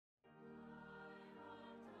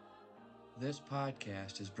This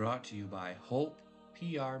podcast is brought to you by Hope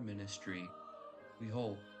PR Ministry. We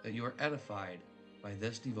hope that you are edified by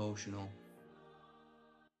this devotional.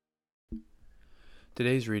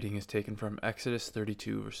 Today's reading is taken from Exodus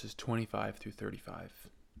 32, verses 25 through 35.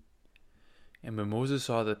 And when Moses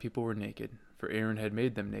saw that the people were naked, for Aaron had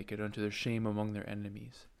made them naked unto their shame among their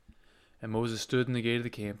enemies. And Moses stood in the gate of the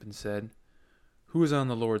camp and said, Who is on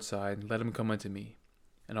the Lord's side? Let him come unto me.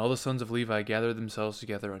 And all the sons of Levi gathered themselves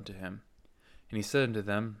together unto him. And he said unto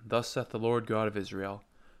them, Thus saith the Lord God of Israel,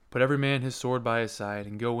 Put every man his sword by his side,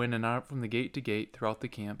 and go in and out from the gate to gate throughout the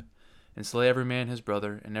camp, and slay every man his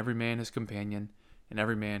brother, and every man his companion, and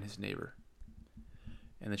every man his neighbor.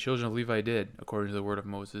 And the children of Levi did, according to the word of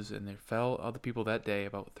Moses, and there fell of the people that day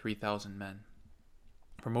about 3,000 men.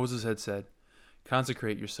 For Moses had said,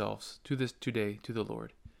 Consecrate yourselves to this today to the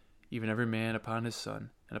Lord, even every man upon his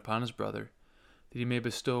son, and upon his brother, that he may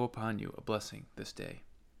bestow upon you a blessing this day.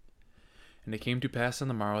 And it came to pass on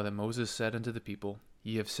the morrow that Moses said unto the people,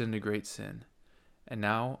 Ye have sinned a great sin. And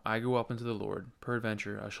now I go up unto the Lord,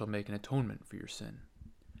 peradventure I shall make an atonement for your sin.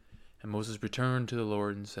 And Moses returned to the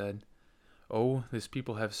Lord and said, O, this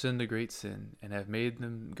people have sinned a great sin, and have made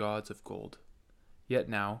them gods of gold. Yet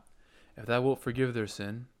now, if thou wilt forgive their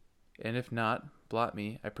sin, and if not, blot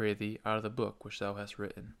me, I pray thee, out of the book which thou hast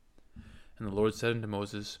written. And the Lord said unto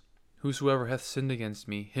Moses, Whosoever hath sinned against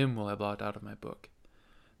me, him will I blot out of my book.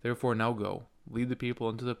 Therefore now go, lead the people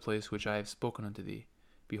unto the place which I have spoken unto thee.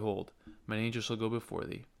 Behold, mine angel shall go before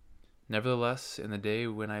thee. Nevertheless, in the day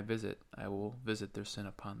when I will visit their sin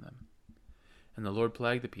upon them. And the Lord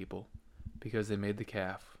plagued the people, because they made the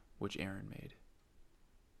calf which Aaron made.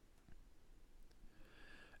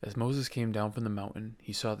 As Moses came down from the mountain,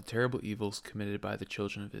 he saw the terrible evils committed by the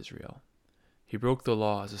children of Israel. He broke the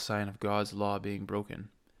law as a sign of God's law being broken.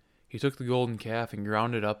 He took the golden calf and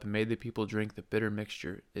ground it up and made the people drink the bitter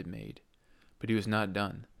mixture it made. But he was not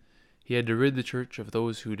done. He had to rid the church of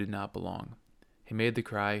those who did not belong. He made the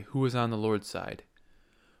cry, Who is on the Lord's side?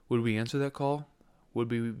 Would we answer that call? Would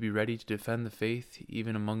we be ready to defend the faith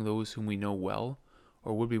even among those whom we know well?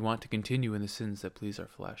 Or would we want to continue in the sins that please our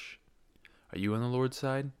flesh? Are you on the Lord's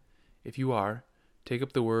side? If you are, take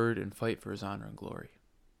up the word and fight for his honor and glory.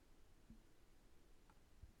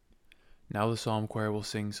 Now the psalm choir will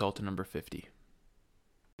sing Psalter number 50.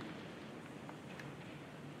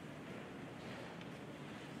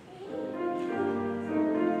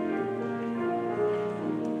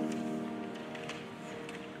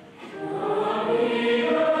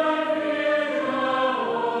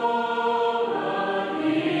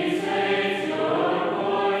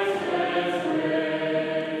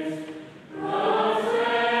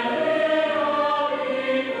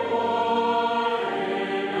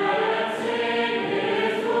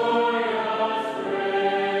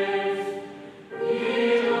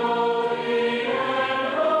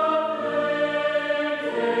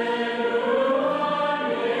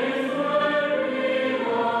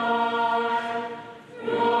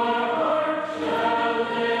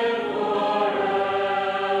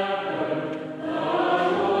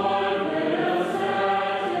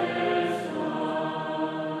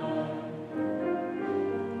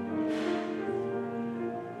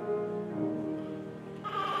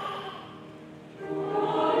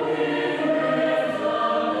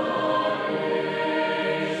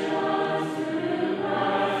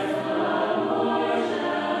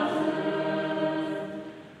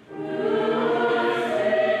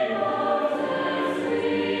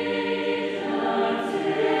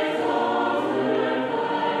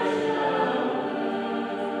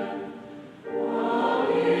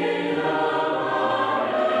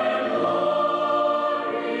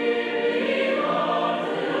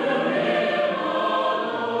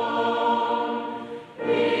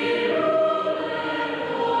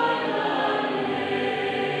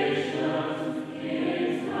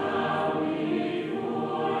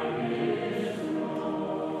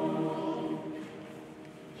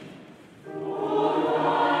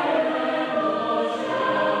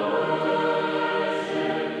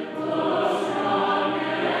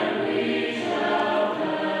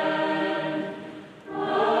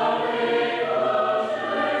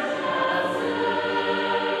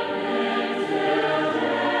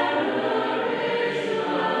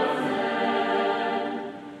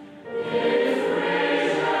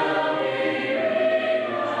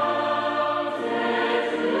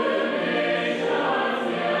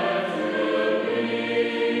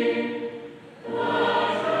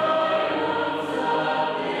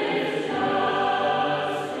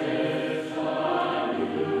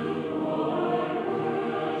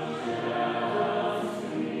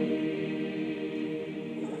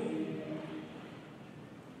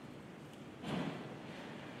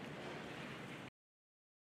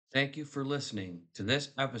 Thank you for listening to this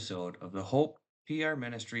episode of the Hope PR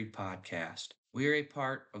Ministry podcast. We are a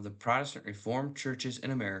part of the Protestant Reformed Churches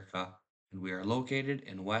in America, and we are located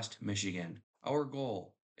in West Michigan. Our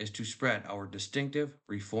goal is to spread our distinctive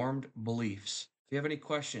Reformed beliefs. If you have any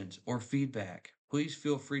questions or feedback, please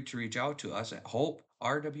feel free to reach out to us at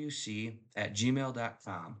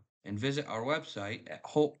hoperwc@gmail.com and visit our website at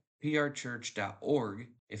hopeprchurch.org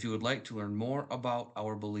if you would like to learn more about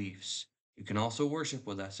our beliefs. You can also worship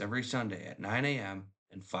with us every Sunday at 9 a.m.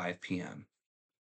 and 5 p.m.